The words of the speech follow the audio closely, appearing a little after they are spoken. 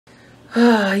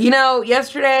You know,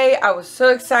 yesterday I was so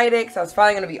excited because I was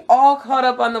finally going to be all caught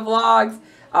up on the vlogs.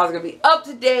 I was going to be up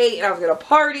to date and I was going to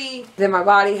party. Then my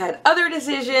body had other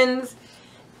decisions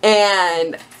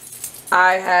and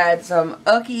I had some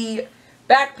ucky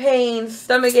back pain,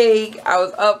 stomach ache. I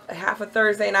was up half of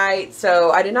Thursday night,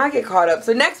 so I did not get caught up.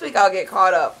 So next week I'll get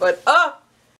caught up, but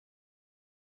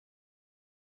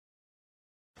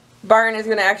Byron is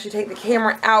going to actually take the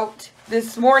camera out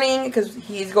this morning because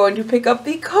he's going to pick up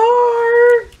the car.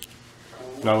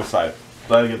 No, I'm excited.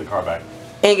 Glad to get the car back.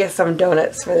 And get some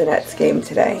donuts for the Nets game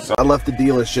today. So I left the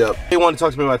dealership. They wanted to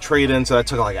talk to me about trade-in, so that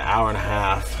took like an hour and a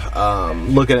half.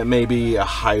 Looking at maybe a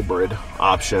hybrid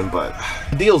option, but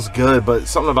the deal's good, but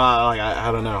something about like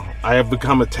I don't know. I have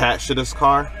become attached to this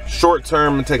car. Short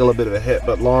term and take a little bit of a hit,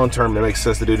 but long term it makes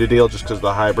sense to do the deal just because of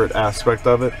the hybrid aspect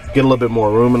of it. Get a little bit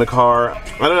more room in the car.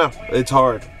 I don't know. It's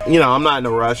hard. You know, I'm not in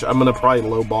a rush. I'm gonna probably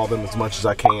lowball them as much as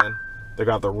I can. They're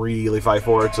gonna have to really fight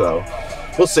for it, so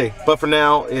we'll see. But for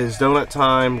now is donut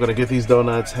time. I'm gonna get these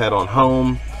donuts, head on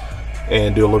home,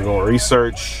 and do a little more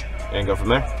research and go from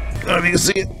there. I don't know if you can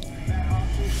see it.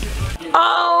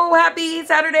 Oh, happy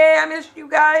Saturday. I missed you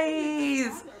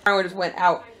guys. I just went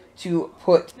out to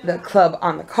put the club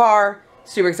on the car.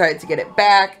 Super excited to get it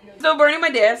back. Still burning my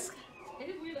disc.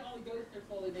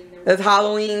 That's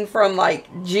Halloween from like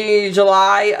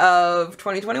July of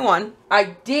 2021. I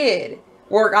did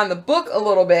work on the book a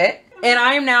little bit, and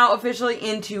I am now officially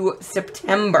into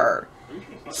September.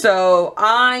 So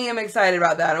I am excited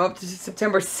about that. I'm up to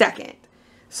September 2nd.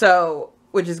 So,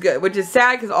 which is good. Which is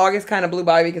sad because August kind of blew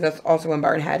by because that's also when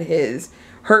Byron had his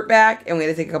hurt back and we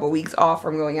had to take a couple weeks off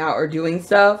from going out or doing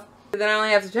stuff. But then I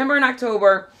only have September and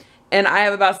October, and I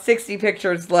have about 60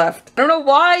 pictures left. I don't know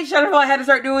why Shutterfly had to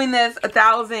start doing this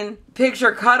 1,000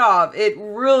 picture cutoff. It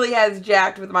really has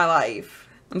jacked with my life.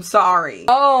 I'm sorry.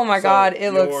 Oh my god,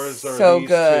 it looks so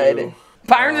good.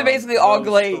 Byron's are basically all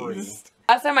glazed.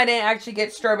 Last time I didn't actually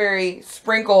get strawberry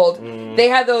sprinkled. They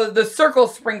had the circle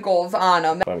sprinkles on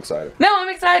them. I'm excited. No, I'm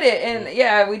excited. And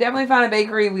yeah, we definitely found a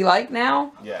bakery we like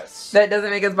now. Yes. That doesn't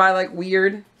make us buy like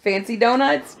weird fancy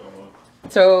donuts.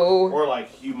 So, or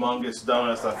like humongous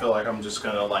donuts. I feel like I'm just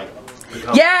gonna like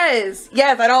become yes,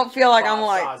 I don't feel like I'm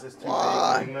like,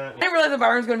 I didn't realize that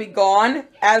Byron's gonna be gone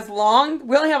as long.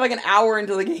 We only have like an hour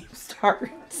until the game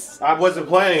starts. I wasn't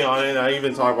planning on it. I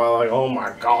even talked about like, oh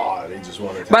my god, he just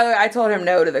wanted to. By the way, I told him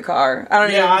no to the car. I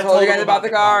don't know if I told you guys about the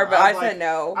car, but I said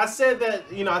no. I said that,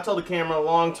 you know, I told the camera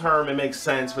long term it makes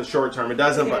sense, but short term it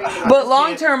doesn't. But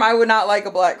long term, I would not like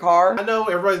a black car. I know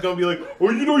everybody's gonna be like,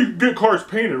 well, you know, you can get cars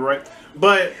painted, right?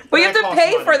 But you have to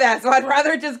pay for that, so I'd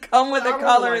rather just come with a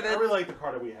color that. I really like the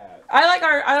car that we had. I like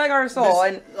our Soul.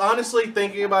 And honestly,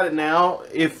 thinking about it now,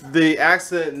 if the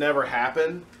accident never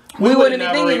happened, we wouldn't be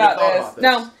thinking about this.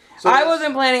 No, so I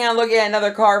wasn't planning on looking at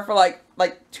another car for like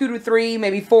 2 to 3,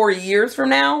 maybe 4 years from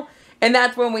now, and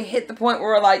that's when we hit the point where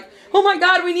we're like, oh my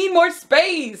god, we need more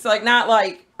space. Like, not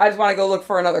like I just want to go look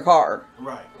for another car.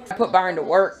 Right. I put Byron to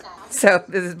work, so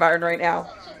this is Byron right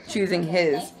now choosing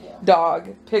his dog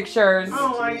pictures. I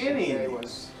don't like any of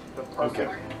these. Okay.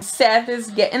 Seth is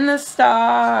getting the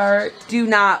start. Do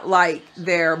not like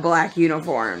their black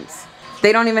uniforms.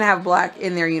 They don't even have black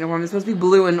in their uniform. It's supposed to be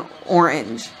blue and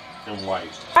orange. And white.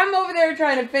 I'm over there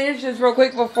trying to finish this real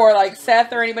quick before like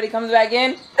Seth or anybody comes back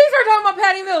in. They start talking about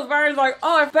Patty Mills. Byron's like,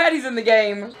 oh, if Patty's in the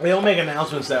game. They don't make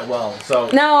announcements that well, so.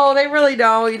 No, they really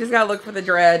don't. You just gotta look for the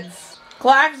dreads.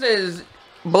 Clax's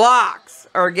blocks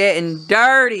are getting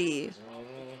dirty.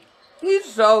 He's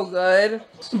so good.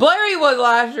 Blairy was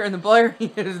last year and the Blairy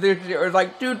is this year. It's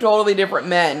like 2 totally different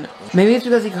men. Maybe it's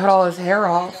because he cut all his hair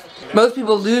off. Most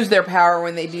people lose their power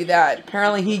when they do that.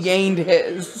 Apparently he gained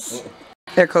his.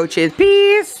 Their coach is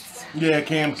peace. Yeah,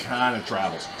 Cam kind of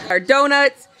travels. Our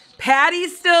donuts.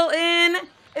 Patty's still in.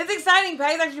 It's exciting.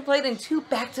 Patty's actually played in 2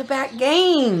 back-to-back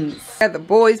games. Got the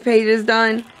boys' pages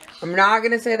done. I'm not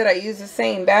going to say that I use the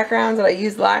same backgrounds that I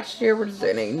used last year. We're just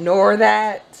going to ignore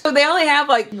that. So they only have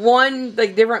like one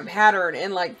like different pattern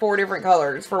in like 4 different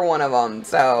colors for one of them.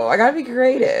 So I got to be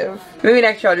creative. Maybe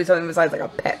next year I'll do something besides like a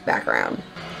pet background.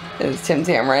 It's Tim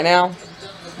Tam right now.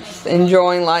 Just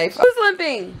enjoying life. Who's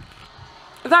limping?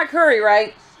 It's not Curry,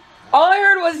 right? All I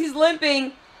heard was he's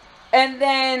limping. And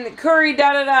then Curry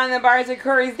da-da-da, and then Byron said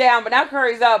Curry's down, but now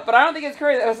Curry's up. But I don't think it's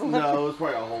Curry that was limping. No, it was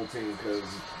probably a whole team, because...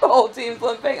 The whole team's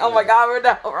limping? Oh my god, we're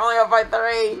down. We're only up by 3.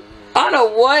 I don't know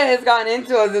what has gotten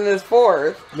into us in this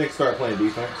 4th. Nick started playing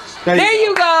defense. There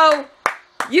you go.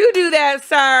 You do that,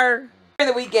 sir.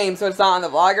 The week game, so it's not on the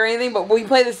vlog or anything, but we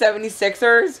played the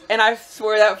 76ers, and I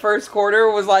swear that first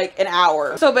quarter was like an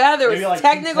hour. So bad, there was like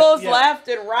technicals left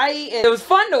and right, and it was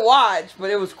fun to watch, but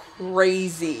it was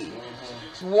crazy.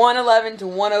 111 to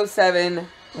 107,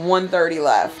 130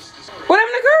 left. What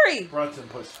happened to Curry? Brunson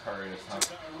pushed Curry this time.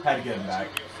 Had to get him back.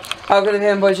 Oh, because of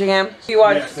him pushing him? You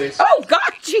watched? Yeah, oh,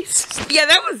 God, Jesus. Yeah,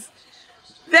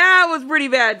 that was pretty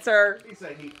bad, sir. He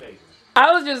said he faked.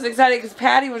 I was just excited because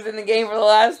Patty was in the game for the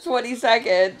last 20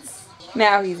 seconds.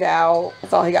 Now he's out.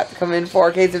 That's all he got to come in for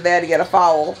in case if they had to get a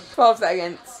foul. 12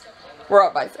 seconds. We're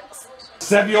up by 6.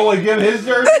 Seth, you only give his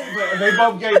jersey, but they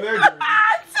both gave their jersey.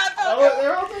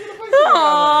 They're all taking a picture.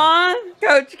 Aww.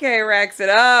 Coach K racks it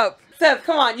up. Seth,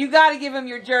 come on. You got to give him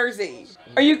your jersey.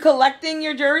 Are you collecting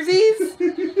your jerseys?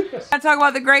 I talk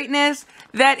about the greatness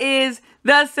that is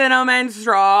the cinnamon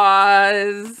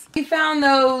straws. We found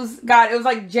those, God, it was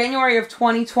like January of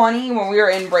 2020 when we were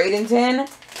in Bradenton.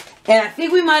 And I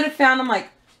think we might have found them like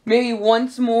maybe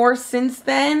once more since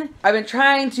then. I've been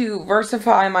trying to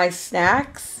versify my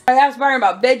snacks. I asked Byron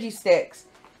about veggie sticks.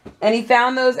 And he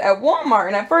found those at Walmart.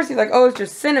 And at first he's like, oh, it's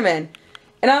just cinnamon.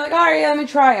 And I'm like, all right, yeah, let me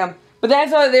try them. But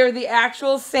that's why they're the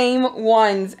actual same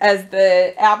ones as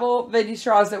the apple veggie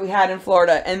straws that we had in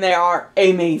Florida. And they are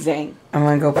amazing. I'm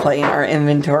going to go play in our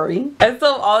inventory. I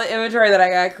still have all the inventory that I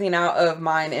got to clean out of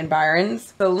mine and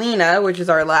Byron's. Selena, which is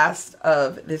our last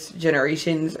of this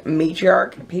generation's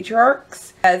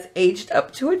patriarchs, has aged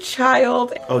up to a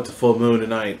child. Oh, it's a full moon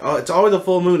tonight. Oh, it's always a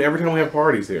full moon every time we have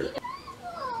parties here.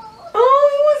 Oh,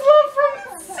 he was loved from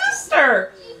his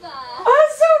sister. Oh,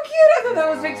 that's so cute. I thought that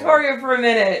was Victoria for a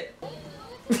minute.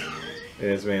 Yeah,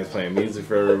 this man's playing music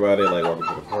for everybody, like welcome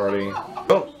to the party.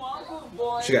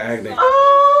 Oh, she got acne.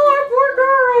 Oh, poor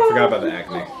girl. I forgot about the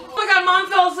acne. Oh my God, Mom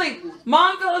fell asleep.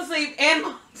 Mom fell asleep and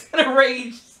Mom's gonna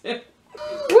rage soon.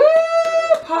 Woo,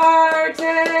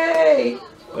 party.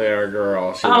 There,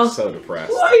 girl. She was so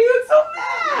depressed. Why are you so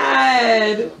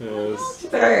mad? Yes.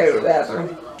 She's alright in the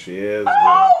bathroom. She is.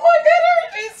 Oh, look at her.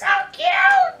 She's so cute.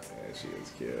 Yeah, she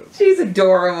is cute. She's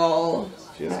adorable.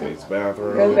 She just goes to the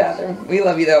bathroom. Go to the bathroom. We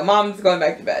love you though. Mom's going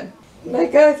back to bed.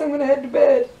 Night, guys. I'm gonna head to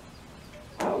bed.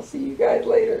 I'll see you guys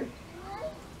later.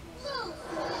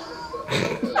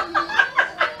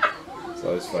 It's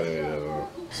always funny to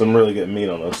some really good meat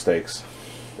on those steaks.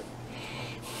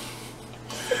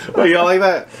 Oh, y'all like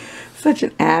that? Such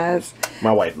an ass.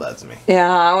 My wife loves me. Yeah,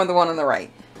 I want the one on the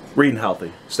right. Reading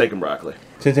healthy. Steak and broccoli.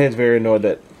 Tintin's very annoyed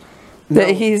that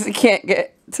He can't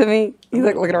get to me. He's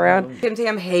like looking around. Tim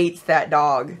Tam hates that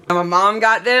dog. My mom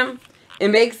got them. It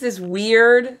makes this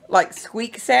weird like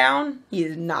squeak sound. He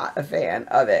is not a fan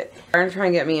of it. They're gonna try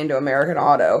and get me into American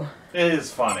Auto. it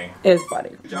is funny. It's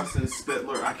funny. Justin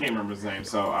Spittler, I can't remember his name,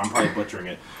 so I'm probably butchering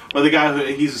it. But the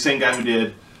guy he's the same guy who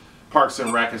did Parks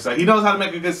and Rec and stuff. He knows how to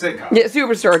make a good sitcom. Yeah,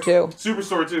 Superstore too.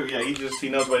 Superstore too. Yeah, he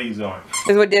knows what he's doing. This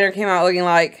is what dinner came out looking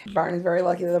like. Byron's very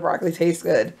lucky that the broccoli tastes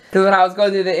good. Because when I was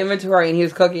going through the inventory and he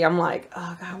was cooking, I'm like,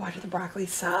 oh God, why did the broccoli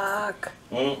suck?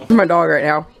 My dog right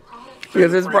now.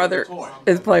 Because his brother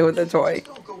is playing with the toy.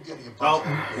 Oh,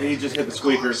 he just hit the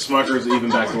squeaker. Smucker's even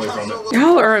backed away from it.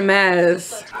 Y'all are a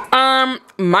mess.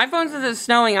 My phone says it's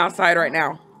snowing outside right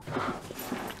now.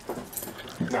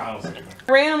 No, I don't see anything.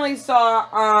 Randomly saw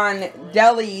on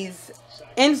Deli's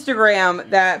Instagram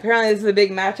that apparently this is a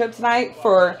big matchup tonight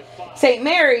for St.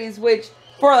 Mary's, which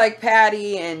for like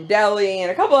Patty and Deli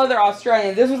and a couple other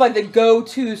Australians, this was like the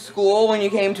go-to school when you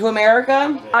came to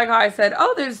America. Like how I said,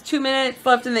 oh, there's 2 minutes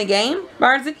left in the game.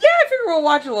 Byron said, yeah, I figure we'll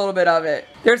watch a little bit of it.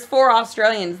 There's 4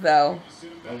 Australians though.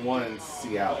 And one in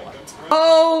Seattle.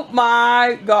 Oh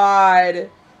my God.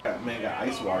 That man got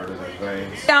ice water in his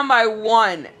veins. Down by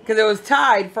 1 because it was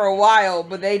tied for a while,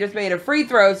 but they just made a free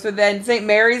throw. So then St.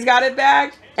 Mary's got it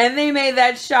back and they made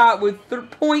that shot with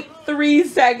 0.3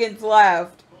 seconds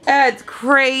left. That's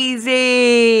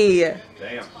crazy.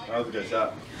 Damn, that was a good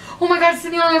shot. Oh my God,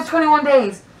 Sydney only has 21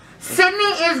 days.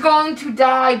 Sydney is going to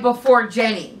die before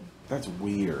Jenny. That's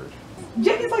weird.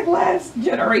 Jenny's like last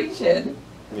generation.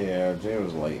 Yeah, Jenny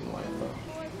was late in life though.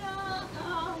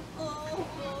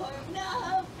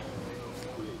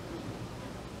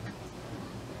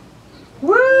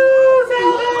 Woo,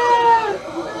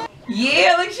 Zelda!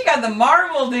 Yeah, look, she got the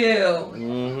marble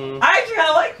dew. I actually kind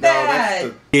of like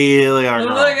that. Yeah, look at our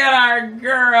girl. Look at our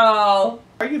girl.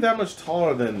 Why are you that much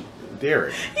taller than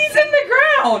Derek? He's in the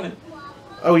ground.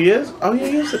 Oh, he is? Oh, yeah,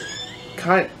 he is.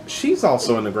 She's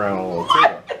also in the ground a little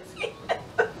too.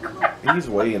 He's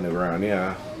way in the ground,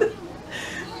 yeah. This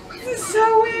is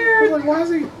so weird. Like, why is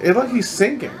he? It's like he's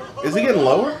sinking. Is he getting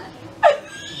lower?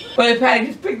 But if Patty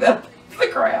just picked up the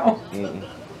ground.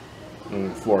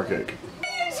 Floor kick.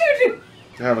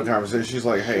 Have a conversation. She's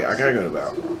like, hey, I gotta go to the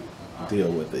bathroom.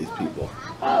 Deal with these people.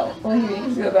 Oh, well, you can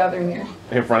just go to the bathroom here.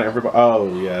 In front of everybody. Oh,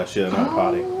 yeah, she had not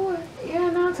potty. Yeah,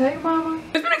 no, take mama.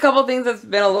 There's been a couple things that's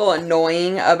been a little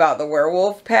annoying about the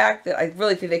werewolf pack that I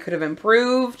really think they could have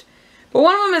improved. But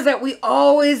one of them is that we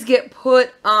always get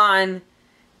put on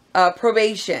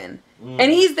probation.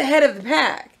 And he's the head of the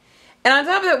pack. And on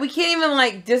top of that, we can't even,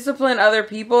 like, discipline other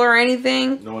people or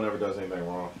anything. No one ever does anything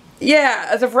wrong.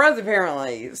 Yeah, except for us,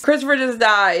 apparently. Christopher just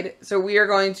died, so we are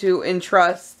going to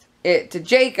entrust it to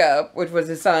Jacob, which was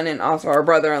his son and also our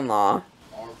brother-in-law.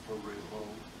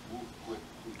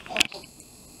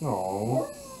 Aww.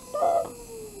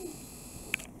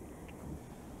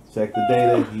 Check the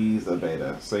data, he's a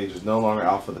beta. Sage is no longer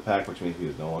alpha of the pack, which means he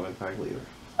is no longer the pack leader.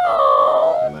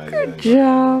 Oh, good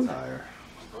job.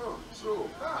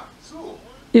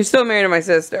 You're still married to my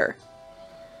sister.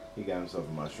 He got himself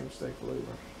a mushroom steak flavor.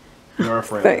 You're a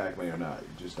friend, pack me or not.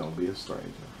 Just don't be a stranger.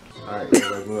 Alright,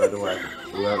 move out the way.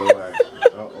 Move out the way.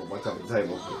 Oh, watch out the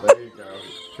table. There you go.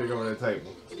 Kick over the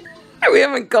table. We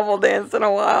haven't couple danced in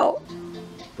a while.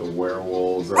 The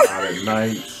werewolves are out at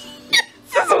night.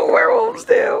 That's what werewolves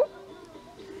do.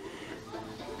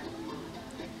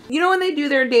 You know when they do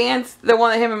their dance, the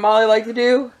one that him and Molly like to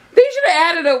do? They should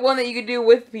have added a one that you could do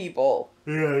with people.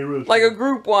 Yeah, he was. Like a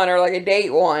group one or like a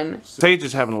date one. Sage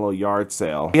is having a little yard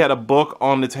sale. He had a book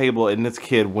on the table and this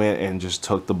kid went and just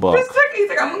took the book. He's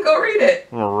like, I'm gonna go read it.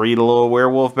 I'm gonna read a little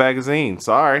werewolf magazine.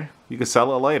 Sorry. You can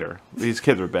sell it later. These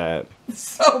kids are bad.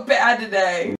 So bad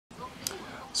today.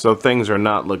 So things are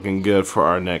not looking good for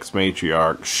our next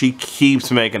matriarch. She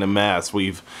keeps making a mess.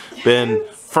 We've been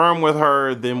firm with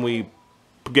her, then we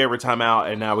gave her time out,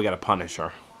 and now we gotta punish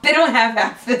her. They don't have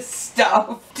half this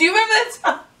stuff. Do you remember that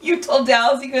time you told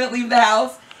Dallas he couldn't leave the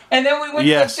house? And then we went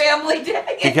to the family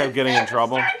day. He kept getting in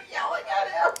trouble. Yelling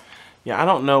at him. Yeah, I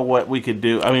don't know what we could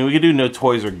do. I mean, we could do no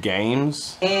toys or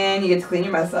games. And you get to clean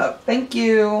your mess up. Thank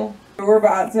you. We're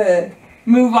about to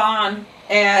move on,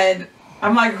 and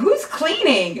I'm like, who's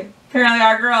cleaning? Apparently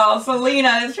our girl,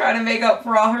 Selena, is trying to make up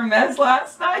for all her mess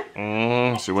last night.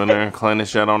 She went there and cleaned the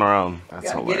shit on her own. That's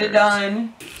Gotta hilarious. get it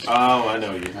done. Oh, I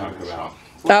know what you're talking about.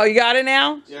 Oh, you got it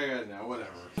now? Yeah, I got it now. Whatever.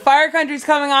 Fire Country's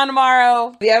coming on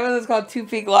tomorrow. The episode is called 2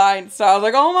 Peak Lines. So I was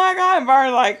like, oh my God. And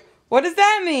Byron's like, what does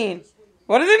that mean?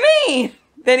 What does it mean?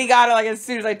 Then he got it like as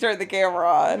soon as I turned the camera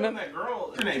on. And that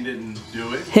girl, her name didn't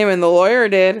do it. Him and the lawyer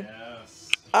did. Yes.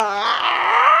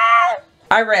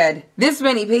 I read this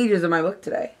many pages of my book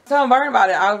today. Telling Byron about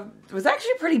it, I was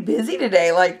actually pretty busy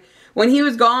today. Like, when he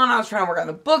was gone, I was trying to work on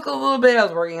the book a little bit. I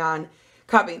was working on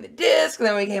copying the disc.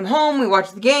 Then we came home, we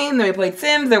watched the game, then we played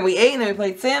Sims, then we ate, and then we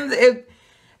played Sims. It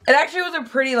actually was a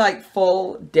pretty, like,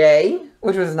 full day,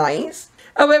 which was nice.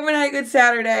 I hope everyone had a good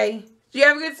Saturday. Did you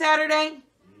have a good Saturday?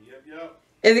 Yep.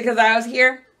 Is it because I was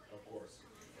here? Of course.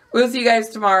 We'll see you guys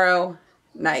tomorrow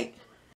night.